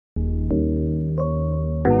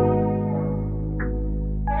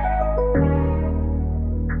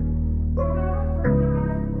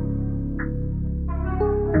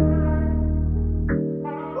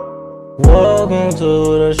Welcome to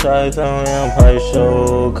the Chi-Town Empire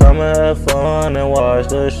Show. Come and have fun and watch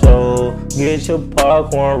the show. Get your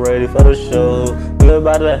popcorn ready for the show. We're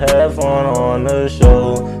about to have fun on the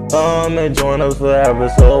show. Come and join us for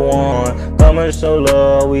episode 1. Come and show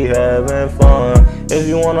love, we having fun. If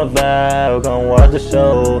you wanna vibe, come watch the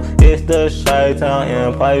show. It's the Chi-Town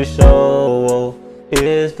Empire Show.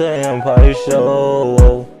 It's the Empire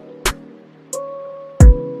Show.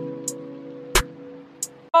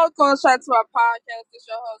 Welcome to our podcast. It's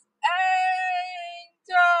your host,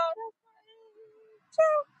 Angel.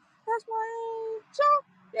 That's my Angel.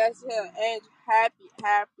 Yes, yeah, Angel.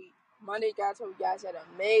 Happy Monday, guys. Hope you guys had an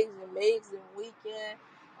amazing weekend.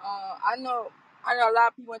 I know a lot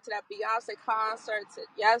of people went to that Beyonce concert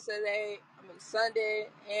Sunday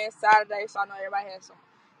and Saturday. So I know everybody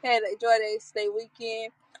had to enjoy their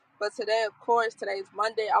weekend. But today, of course, today's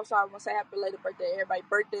Monday. Also, I want to say happy belated birthday. Everybody's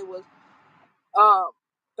birthday was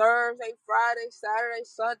Thursday, Friday, Saturday,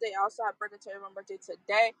 Sunday. I also have birthday to everyone's birthday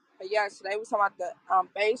today. But yeah, today we're talking about the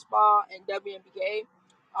baseball and WNBA,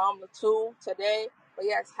 the two today. But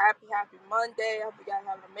yes, happy Monday. I hope you guys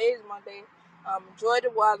have an amazing Monday. Enjoy the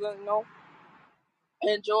weather,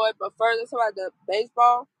 enjoy. But first, let's talk about the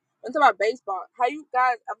baseball. Let's talk about baseball. How you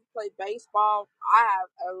guys ever play baseball? I have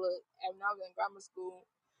a look, and when I was in grammar school,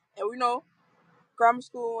 and grammar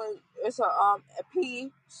school, it's a PE.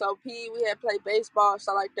 So PE, we had played baseball and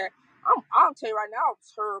stuff like that. I'll tell you right now,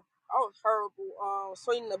 I was horrible.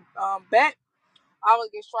 Swinging the bat, I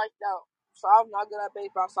would get striked out. So I was not good at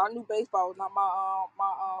baseball. So I knew baseball was not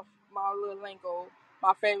my little lingo,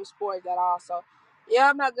 my favorite sport. That also, yeah,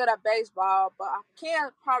 I'm not good at baseball, but I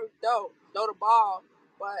can probably throw the ball.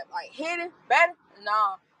 But like hitting, batting,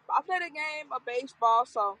 nah. But I played a game of baseball,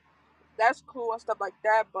 so that's cool and stuff like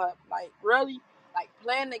that, but like really, like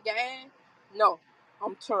playing the game, no,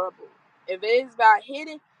 I'm terrible. If it's about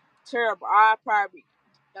hitting, terrible. I probably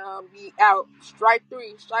be out. Strike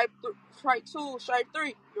two, strike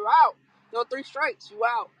three, you're out. No 3 strikes, you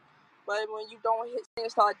out. But when you don't hit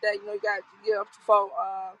things like that, you got to get up for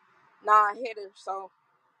 9 hitters. So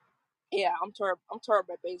yeah, I'm terrible. I'm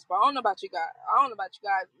terrible at baseball. I don't know about you guys.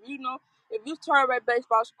 If you terrible at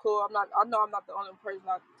baseball, it's cool. I know I'm not the only person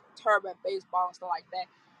that's terrible at baseball and stuff like that.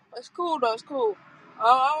 But it's cool though. It's cool.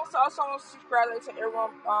 I also want to congratulate to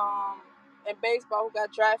everyone in baseball who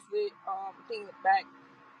got drafted. I think back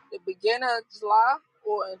the beginning of July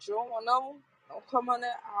or in June. One of them. Don't come on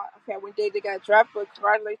that. Okay, when they got drafted, but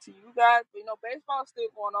congratulate to you guys. But baseball is still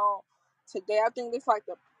going on today. I think it's like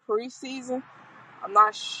the preseason. I'm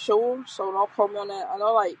not sure, so don't quote me on that. I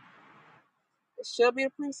know, like, it should be a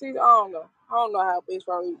preseason. I don't know how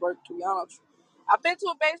baseball really works, to be honest. I've been to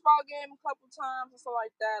a baseball game a couple times and stuff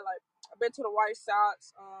like that. Like, I've been to the White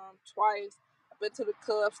Sox twice. I've been to the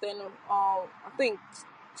Cubs Stadium,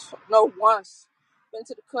 once. Been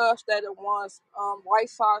to the Cubs Stadium once. White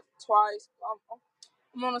Sox twice.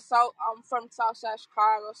 I'm from South Side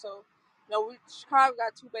Chicago, so Chicago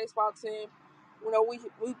got 2 baseball teams.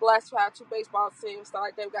 We blessed to have 2 baseball teams. So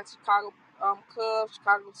like that, we got Chicago Cubs,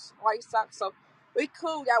 Chicago White Sox. So we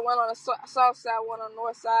cool. We got one on the south side, one on the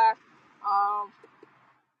north side.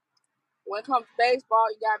 When it comes to baseball,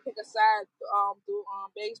 you gotta pick a side through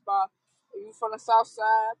baseball. If you from the south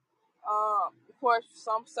side, of course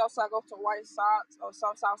some south side go to White Sox, or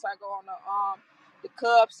some south side go on the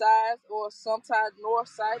Cubs side, or sometimes north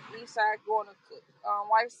side, east side go on the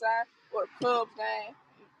White side or the Cubs game.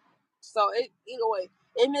 So either way,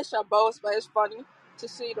 it missed your both, but it's funny to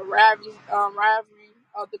see the rivalry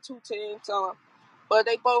of the 2 teams. So, but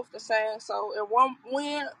they both the same. So if one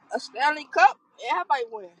win a Stanley Cup, everybody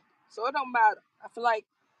win. So it don't matter. I feel like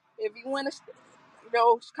if you win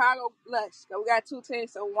Chicago blessed. So we got 2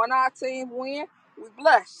 teams. So one of our teams win, we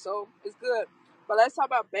blessed. So it's good. But let's talk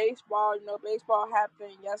about baseball. Baseball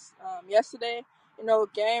happened yesterday.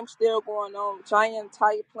 Game still going on. Giant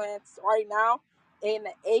Tiger plants right now in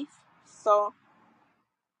the 8th. So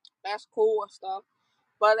that's cool and stuff.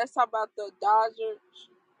 But let's talk about the Dodgers,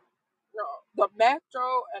 the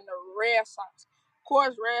Metro, and the Red Sox. Of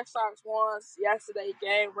course, Red Sox won yesterday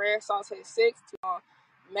game. Red Sox had 6 to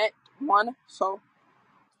Met 1. So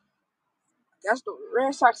that's the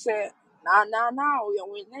Red Sox said, nah, we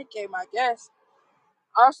gonna win that game, I guess.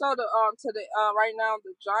 Also, right now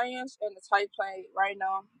the Giants and the Tigers play right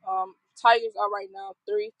now. Tigers are right now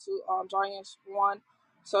 3 to Giants 1.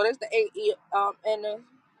 So this the 8th inning.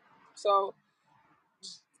 So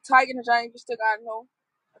Tiger and the Giants still got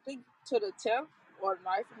I think to the 10th or the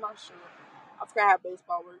 9th. I'm not sure. I forgot how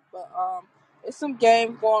baseball works, but it's some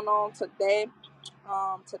games going on today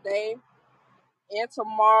and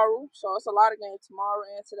tomorrow. So it's a lot of games tomorrow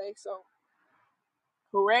and today. So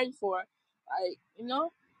we're ready for it. Like,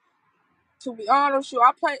 to be honest with you,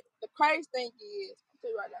 I play. The crazy thing is, I'll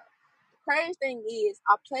tell you right now. The crazy thing is,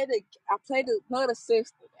 I played another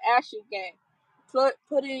system, the action game.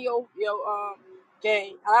 Put in your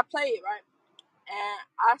game, and I play it right. And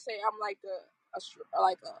I say I'm like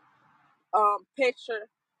a pitcher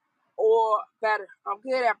or batter. I'm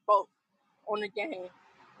good at both on the game,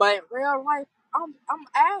 but in real life, I'm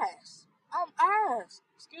ass. I'm ass.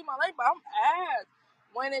 Excuse my language, but I'm ass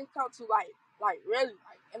when it comes to like really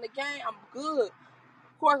like in the game. I'm good.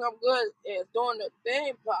 Of course, I'm good at doing the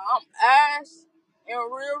thing, but I'm ass in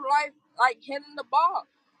real life, like hitting the ball.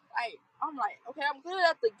 Like I'm like, okay, I'm good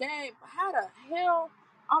at the game, but how the hell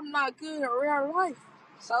I'm not good in real life?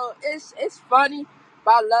 So it's funny,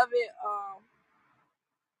 but I love it.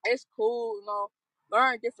 It's cool,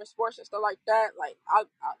 learn different sports and stuff like that. Like I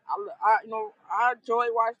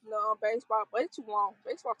enjoy watching the baseball, but it's too long.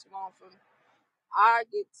 Baseball too long for me. I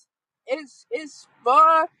get it's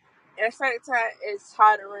fun. At the same time, it's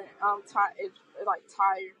tiring. I'm tired. It's like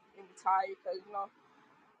tired and tired because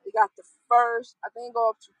we got the first. I think go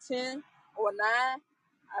up to 10 or 9.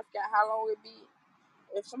 I forgot how long it be.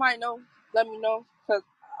 If somebody know, let me know. Cause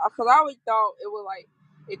I always thought it was like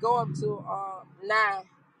it go up to 9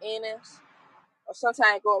 innings, or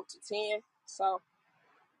sometimes it go up to 10. So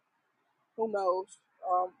who knows?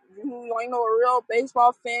 You ain't no real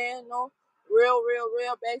baseball fan, no real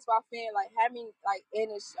baseball fan. Like how many like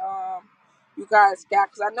innings you guys got?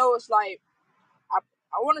 Cause I know it's like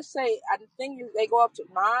I want to say I think they go up to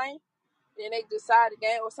 9, then they decide the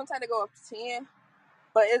game, or sometimes they go up to 10.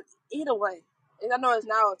 But either way, I know it's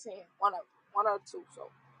 9 or 10, one or two.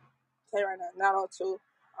 So say right now, 9 or 2.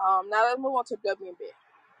 Now let's move on to WNBA.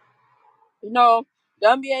 The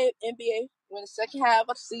NBA when the second half of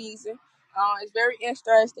the season. It's very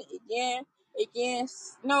interesting. Again,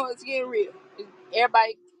 it's getting real.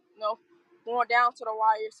 Everybody, going down to the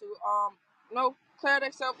wire to clear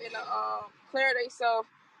themselves in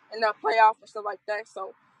the playoff and stuff like that.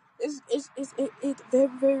 So it's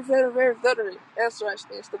very very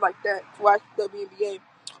interesting and stuff like that to watch WNBA.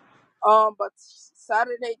 But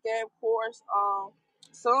Saturday game, of course,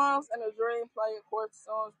 Suns and the Dream play. Of course,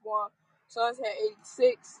 Suns won. Suns had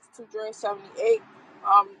 86 to Dream 78.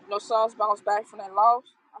 Suns bounced back from that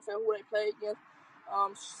loss. I forget who they played against.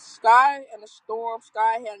 Sky and the Storm.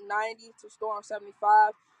 Sky had 90 to Storm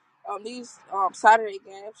 75. These Saturday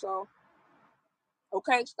games. So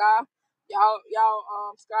okay, Sky,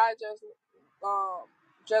 Sky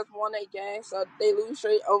just won a game, so they lose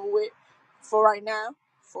straight over with for right now.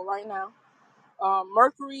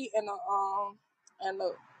 Mercury and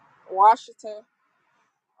the Washington.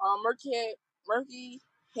 Mercury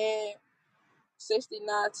had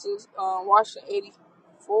 69 to Washington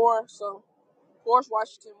 84. So of course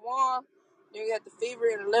Washington won. Then you got the Fever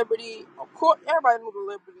and Liberty. Of course, everybody knew the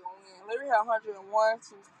Liberty on win. Liberty had 101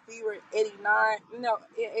 to Fever 89. No,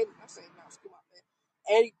 80. I say no, excuse my bad.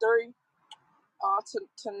 83.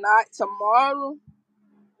 Tomorrow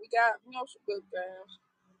we got some good games.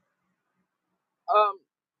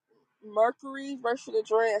 Mercury versus the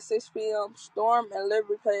Dream at 6 p.m. Storm and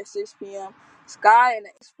Liberty play at 6 p.m. Sky and the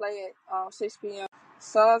X play at 6 p.m.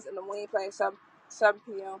 Suns and the Wing play at 7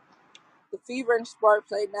 p.m. The Fever and Spark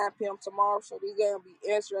play 9 p.m. tomorrow, so these games will be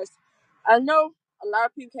interesting. I know a lot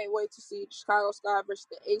of people can't wait to see Chicago Sky versus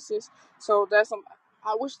the Aces, so that's some.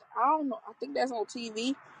 I don't know. I think that's on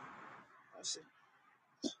TV. Let's see.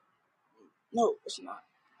 No, it's not.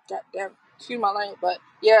 God damn. Excuse my language, but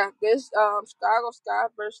yeah, this Chicago Sky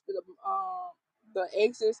versus the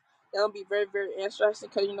Aces, that'll be very very interesting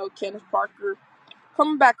because Kenneth Parker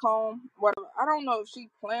coming back home. Whatever. I don't know if she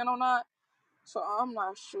playing or not, so I'm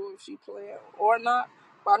not sure if she playing or not.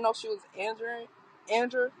 But I know she was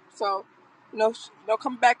injured. So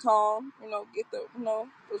coming back home, get the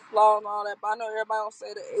flaw and all that. But I know everybody gonna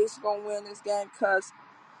say the Aces gonna win this game because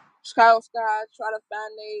Chicago Sky try to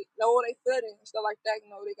find know where they fit in and stuff like that.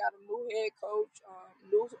 They got a new head coach,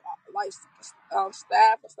 new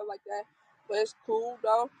staff and stuff like that. But it's cool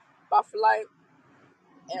though. But I feel like,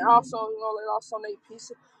 and also they also need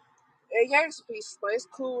pieces. They gave some pieces, but it's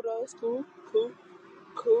cool though. It's cool.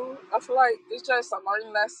 I feel like it's just a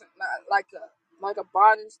learning lesson, not like a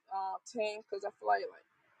bonding team, because I feel like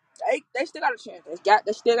they still got a chance.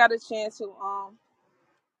 They still got a chance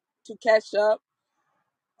to catch up,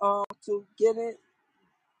 to get it.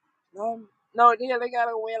 No, they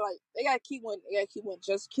gotta win. Like they gotta keep winning.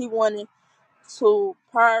 Just keep winning to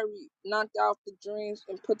probably knock out the Dreams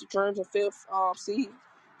and put the Dreams in 5th seed.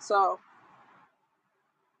 So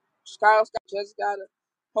Chicago Sky just gotta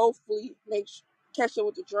hopefully catch up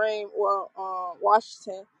with the Dream or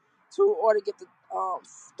Washington to order get the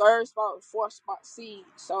third spot or fourth spot seed.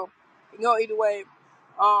 So you can go either way.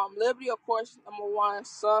 Liberty, of course, number 1.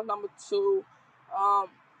 Sun, number 2.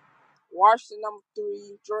 Washington, number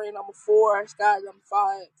 3. Jordan, number 4. Sky, number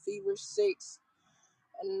 5. Fever, 6.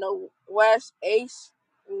 And the West, Ace,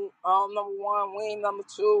 number 1. Wing, number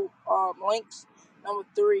 2. Lynx, number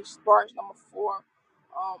 3. Sparks, number 4.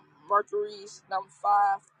 Mercury's, number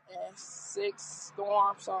 5. And 6.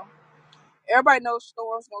 Storm. So everybody knows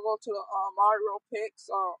Storm's gonna go to the Mario pick.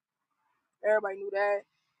 So everybody knew that.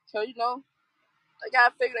 So they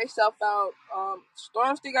gotta figure themselves out.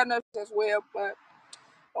 Storm still got nothing as well, but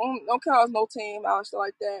don't count no team out and stuff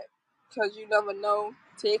like that, because you never know.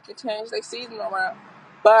 Team can change their season around.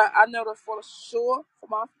 But I know that for sure,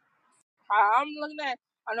 from how I'm looking at,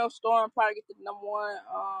 I know Storm probably get the number one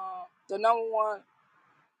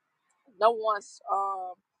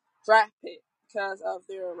draft pick because of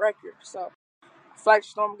their record. So I feel like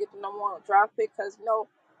Storm get the number 1 draft pick because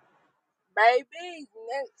baby,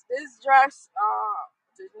 this draft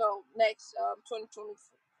next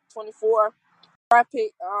 2024 draft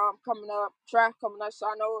pick draft coming up. So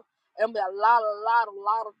I know it'll be a lot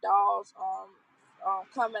of dogs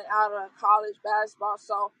coming out of college basketball.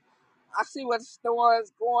 So I see what the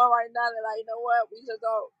Storm's going right now. They're like, you know what? We just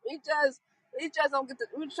don't get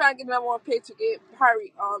we try to get the number 1 pick to get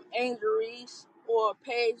probably Angel Reese or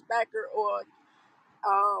Paige Becker or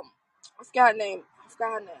I forgot her name.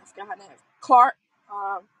 Clark.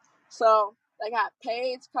 So they got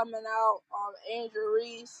Paige coming out, Angel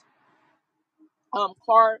Reese,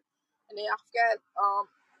 Clark, and then I forgot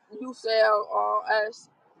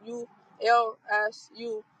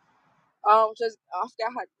ULSU. Just I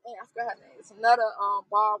forgot her name. It's another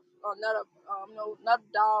another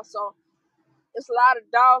dog. So it's a lot of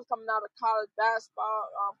dogs coming out of college basketball.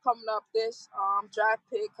 Coming up this draft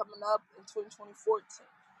pick coming up in 2024.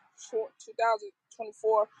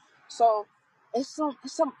 So it's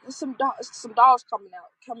some dogs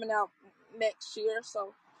coming out next year.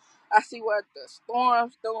 So I see what the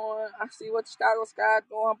Storm's doing. I see what the Chicago Sky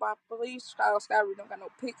doing. But I believe Chicago Sky really don't got no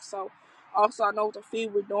picks. So also I know what the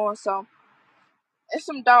Fever doing. So it's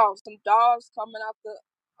some dogs coming out the.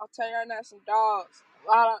 I'll tell you right now, some dogs.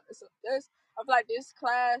 I feel like this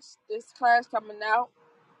class coming out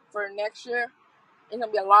for next year. It's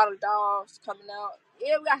gonna be a lot of dogs coming out.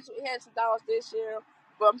 Yeah, we had some dogs this year,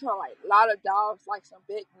 but I'm talking like a lot of dogs, like some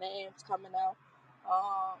big names coming out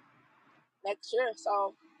next year.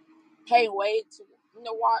 So can't wait to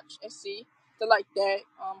watch and see stuff like that.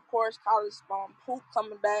 Of course, college hoop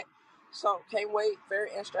coming back, so can't wait.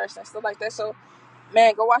 Very interesting stuff like that. So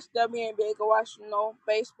man, go watch WNBA. Go watch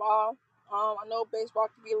baseball. I know baseball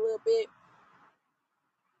can be a little bit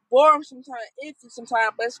boring sometimes, iffy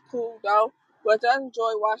sometimes, but it's cool though. But I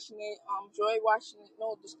enjoy watching it. Enjoy watching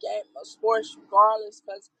this game of sports regardless,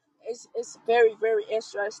 because it's very very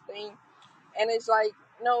interesting, and it's like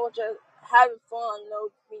just having fun.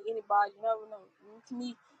 Meet anybody. You never know. You can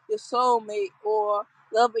meet your soulmate or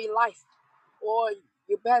love of your life or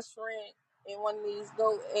your best friend in one of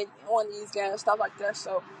these games, stuff like that.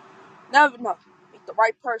 So never know. Meet the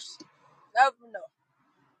right person. Never know.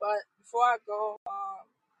 But before I go,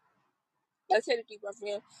 let's take a deep breath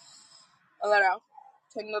in and let out.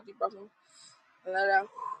 Take another deep breath in and let out.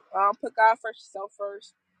 Put God first, yourself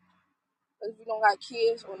first. If you don't got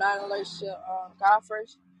kids or not in a relationship, God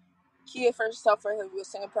first. Kid first, yourself first. If you're a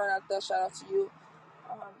single parent out there, shout out to you.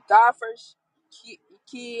 God first,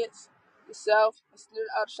 kids, yourself.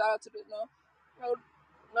 Shout out to the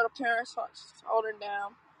little parents holding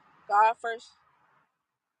down. God first,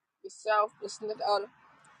 yourself, the significant other.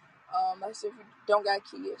 That's if you don't got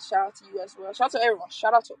kids. Shout out to you as well. Shout out to everyone.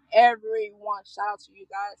 Shout out to everyone. Shout out to you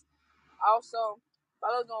guys. Also,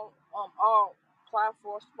 follow us on all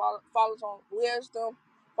platforms. Follow us on Wisdom.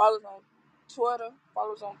 Follow us on Twitter.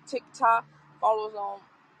 Follow us on TikTok. Follow us on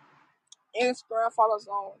Instagram. Follow us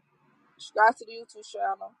on subscribe to the YouTube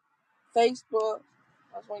channel. Facebook.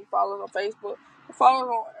 That's when you follow us on Facebook. Follow us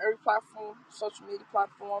on every platform, social media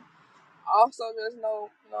platform. Also, just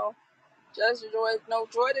just enjoy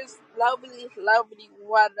this lovely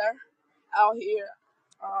weather out here.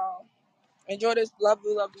 Enjoy this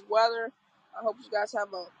lovely weather. I hope you guys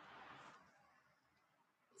have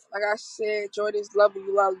like I said, enjoy this lovely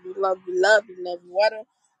weather. I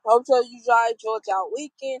hope you guys enjoyed y'all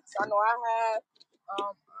weekend. I know I had. I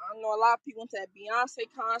know a lot of people went to that Beyonce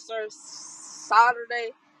concert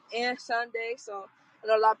Saturday and Sunday, so I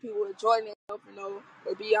know a lot of people enjoying it.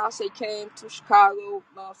 When Beyonce came to Chicago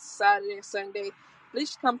Saturday and Sunday.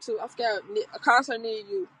 Please come to a concert near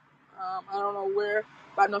you. I don't know where,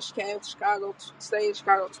 but I know she came to Chicago, stayed in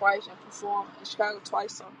Chicago twice, and performed in Chicago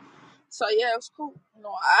twice. So So yeah, it was cool.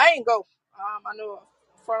 I ain't go. I know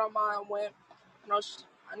a friend of mine went.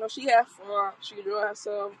 I know she had fun. She enjoyed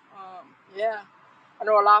herself. Yeah, I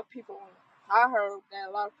know a lot of people. I heard that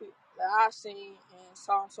a lot of people that I seen and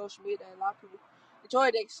saw on social media, that a lot of people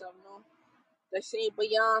enjoyed themselves. They seen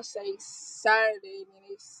Beyonce Saturday, and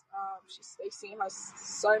they seen her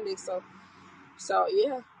Sunday. So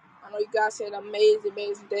yeah, I know you guys had an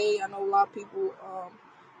amazing day. I know a lot of people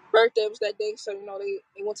birthday was that day, so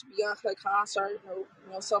they went to Beyonce concert.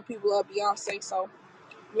 Some people love Beyonce, so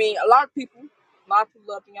I mean a lot of people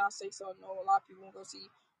love Beyonce, so a lot of people want to go see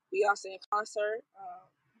Beyonce in concert.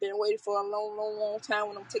 Been waiting for a long time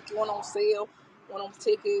when them tickets went on sale. When them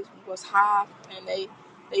tickets was high, and they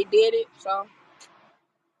did it. So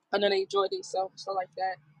I know they enjoyed themselves, stuff like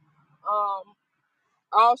that.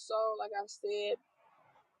 Also, like I said,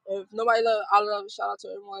 if nobody love, I love shout out to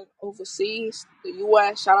everyone overseas, the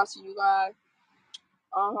U.S. Shout out to you guys.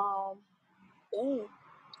 Um, Dang,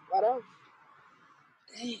 what else?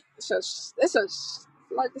 Dang, it's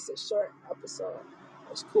a short episode.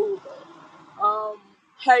 It's cool, but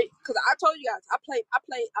hey, cause I told you guys, I played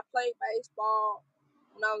baseball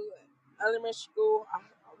when I was in elementary school. I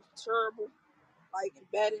was terrible, like in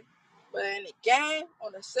batting, but in the game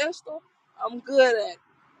on the system, I'm good at it.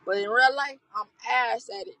 But in real life, I'm ass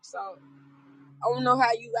at it. So I don't know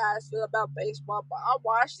how you guys feel about baseball, but I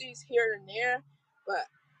watch these here and there. But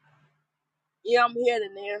yeah, I'm here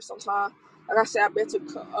and there sometimes. Like I said, I've been to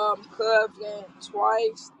Cubs game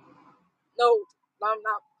twice. No, I'm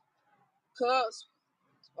not Cubs.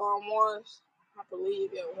 Once, I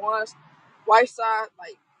believe it once. White Sox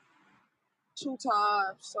like 2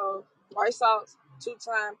 times. So White Sox 2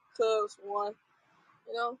 times, Cubs one.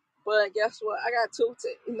 You know, but guess what? I got two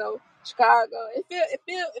to Chicago. It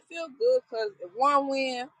feel good because if one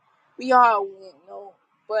win, we all win.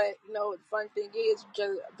 But the funny thing is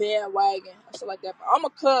just a bandwagon and stuff like that. But I'm a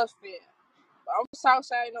Cubs fan. I'm a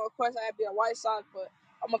Southside, of course I have to be a White Sox, but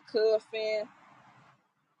I'm a Cubs fan.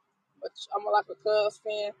 But I'm like a Cubs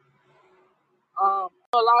fan. I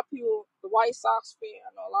know a lot of people, the White Sox fan. I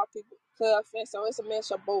know a lot of people Cubs fan. So it's a mix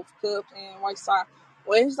of both Cubs and White Sox.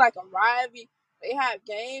 When it's like a rivalry, they have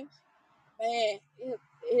games. Man, it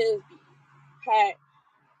is packed.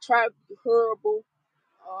 Traffic be horrible.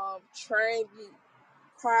 Train be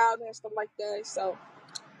crowded and stuff like that. So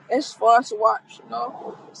it's fun to watch,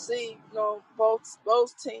 see, both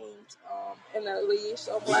teams in the league.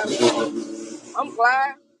 So I'm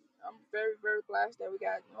glad. I'm very, very glad that we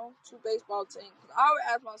got, two baseball teams. I always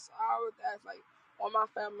ask like one of my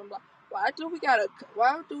family members, why do we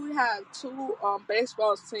have two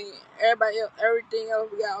baseball teams? Everything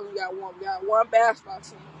else we only got one. We got one basketball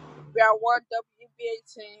team. We got one WNBA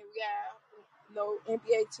team. We got no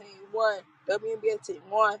NBA team. One WNBA team.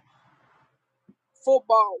 One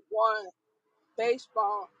football. One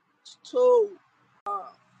baseball. Two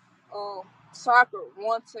soccer.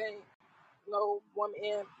 One team. Women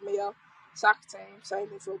and male soccer team. Same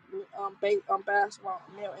thing for basketball,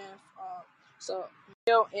 so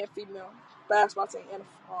male and female basketball team and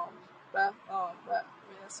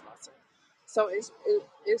basketball team. So it's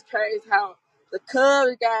crazy how the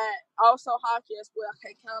Cubs got also hockey as well. I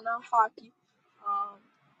can't count out hockey. Um,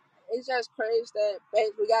 it's just crazy that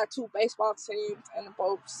we got two baseball teams in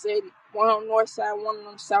both cities. One on the north side, one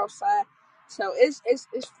on the south side. So it's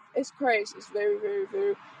crazy. It's very, very,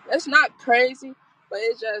 very. It's not crazy, but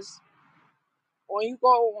it's just when you go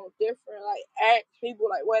on different ask people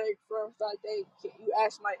where they from, so you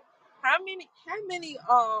ask how many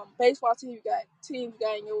baseball teams you got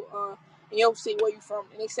in your city where you from,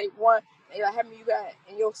 and they say one. And they like how many you got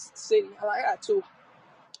in your city? I'm like, I got two.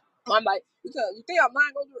 I'm like, because you think I'm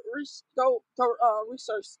not going to research,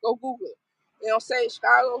 go Google it. Say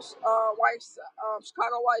Chicago White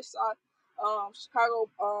Sox,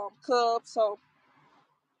 Chicago Cubs. So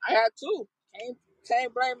I had two.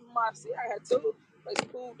 Can't blame my city. I had two. But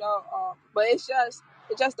it's cool though. But it's just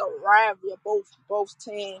a rivalry of both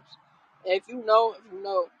teams. And if you know,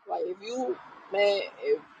 like if you man,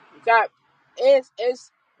 if you got it's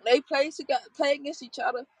they play against each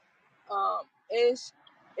other. Um, it's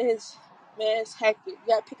it's man, it's hectic. You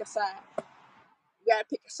gotta pick a side.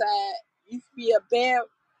 You can be a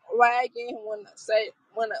bandwagon when the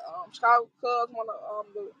Chicago Cubs won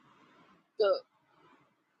the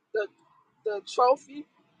the the trophy.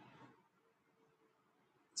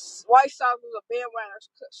 White Sox was a bandwagon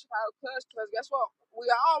Chicago Cubs because guess what? We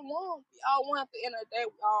all won. We all won at the end of the day.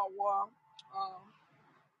 We all won. Um,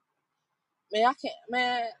 Man, I can't.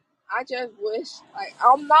 Man, I just wish.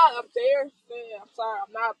 I'm not a Bears fan. I'm sorry.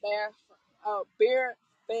 I'm not a Bear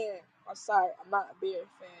fan. I'm sorry. I'm not a Bear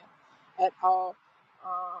fan at all.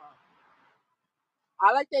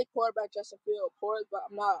 I like that quarterback Justin Fields, of course, but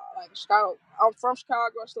I'm not like Chicago. I'm from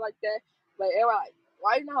Chicago, stuff like that. But everybody like,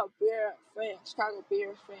 why you not a Bear fan, Chicago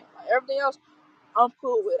Bears fan? Like everything else, I'm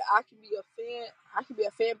cool with it. I can be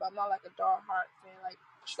a fan, but I'm not like a diehard fan. Like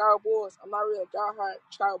Chicago Bulls, I'm not really a diehard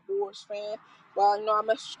Chicago Bulls fan. But you know, I'm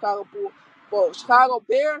a Chicago Bulls. But Chicago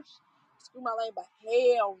Bears, screw my lane, but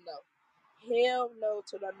hell no. Hell no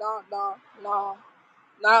to the no,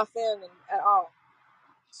 not a fan at all.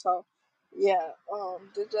 So, yeah,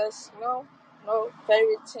 just, no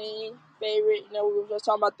favorite team, we were just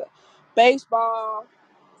talking about the baseball,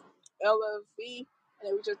 LFV, and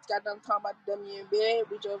then we just got done talking about the WNBA.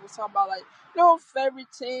 We just was talking about, like,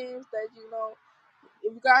 favorite teams that,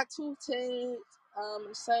 if you got two teams in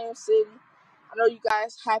the same city, I know you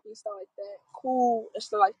guys happy and stuff like that, cool and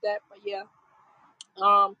stuff like that, but yeah,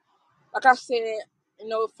 like I said,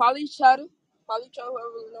 follow each other. Follow each other,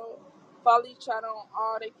 whoever follow each other on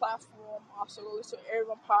all their platforms. Also, go listen to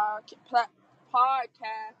everyone podcast.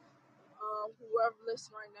 Whoever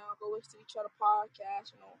listen right now, go listen to each other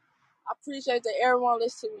podcast. I appreciate that everyone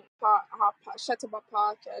listening to my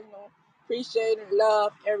podcast. Appreciate and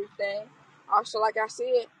love everything. Also, like I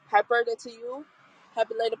said, happy birthday to you.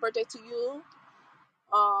 Happy belated birthday to you.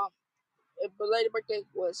 Belated birthday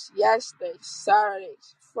was yesterday, Saturday,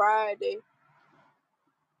 Friday,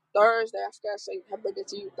 Thursday. I forgot to say happy birthday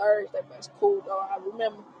to you Thursday, but it's cool though. I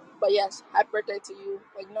remember. But yes, happy birthday to you.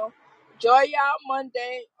 Enjoy y'all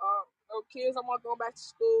Monday. Kids, I'm going back to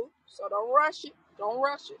school, so don't rush it. Don't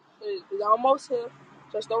rush it. It's almost here.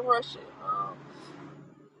 Just don't rush it.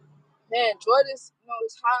 Man, enjoy this.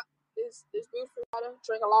 It's hot. This beautiful water.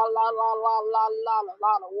 Drink a lot of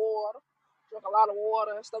water. Drink a lot of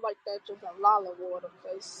water and stuff like that. Drink a lot of water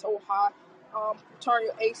because it's so hot. Turn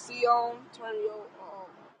your AC on. Turn your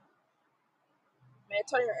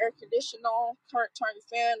air conditioner on. Turn your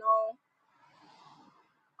fan on.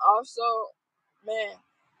 Also, man,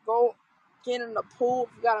 go get in the pool.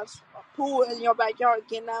 If you got a pool in your backyard,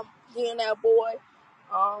 get in that boy.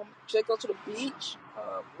 Just go to the beach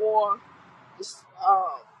or just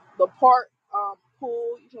the park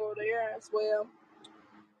pool. You can go there as well.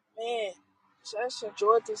 Man, just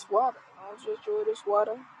enjoy this water. Just enjoy this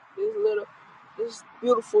water. This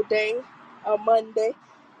beautiful day, Monday.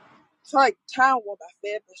 It's like time went by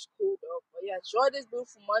fast, but it's cool though. But yeah, enjoy this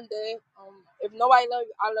beautiful Monday. If nobody love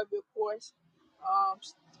you, I love you, of course.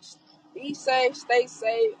 Be safe, stay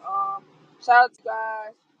safe. Shout out to you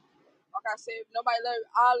guys. Like I said, if nobody love you,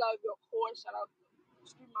 I love you, of course. Shout out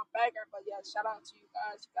to my background, but yeah, shout out to you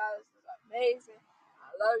guys. You guys are amazing.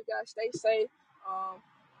 I love you guys. Stay safe.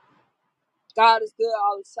 God is good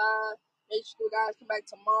all the time. Make sure you guys come back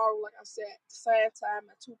tomorrow, like I said, at the same time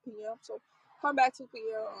at 2 p.m. So come back 2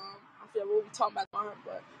 p.m. I feel we'll be talking about tomorrow,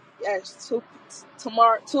 but yeah, it's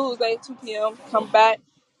tomorrow, Tuesday, 2 p.m. Come back.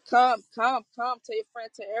 Come. Tell your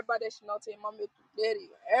friends, tell everybody that you know, tell your mommy, daddy,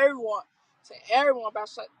 everyone. Tell everyone about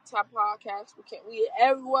Shut Top Podcast. We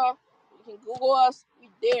everywhere. You can Google us. We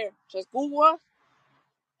there. Just Google us,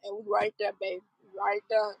 and we right there, baby. Right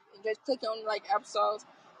there. And just click on like episodes.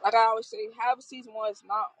 Like I always say, half of season 1 is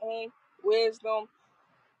not on Wisdom.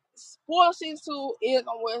 Spoil season 2 is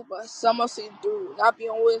on Wisdom, but some of season 3 will not be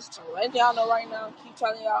on Wisdom. So let y'all know right now. Keep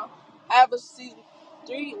telling y'all, half of season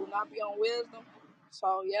 3 will not be on Wisdom.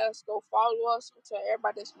 So yes, go follow us. Tell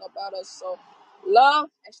everybody that's know about us. So love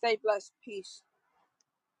and stay blessed. Peace.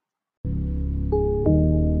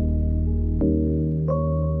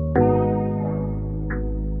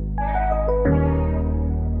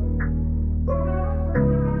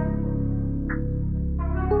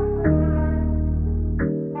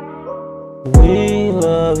 We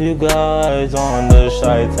love you guys on the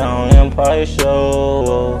Chi-Town Empire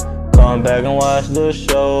Show. Come back and watch the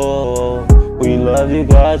show. We love you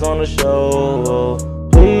guys on the show.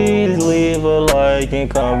 Please leave a like and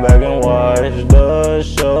come back and watch the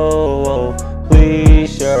show.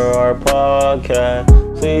 Please share our podcast.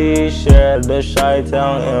 Please share the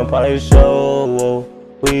Chi-Town Empire Show.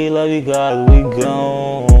 We love you guys. We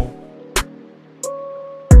gone.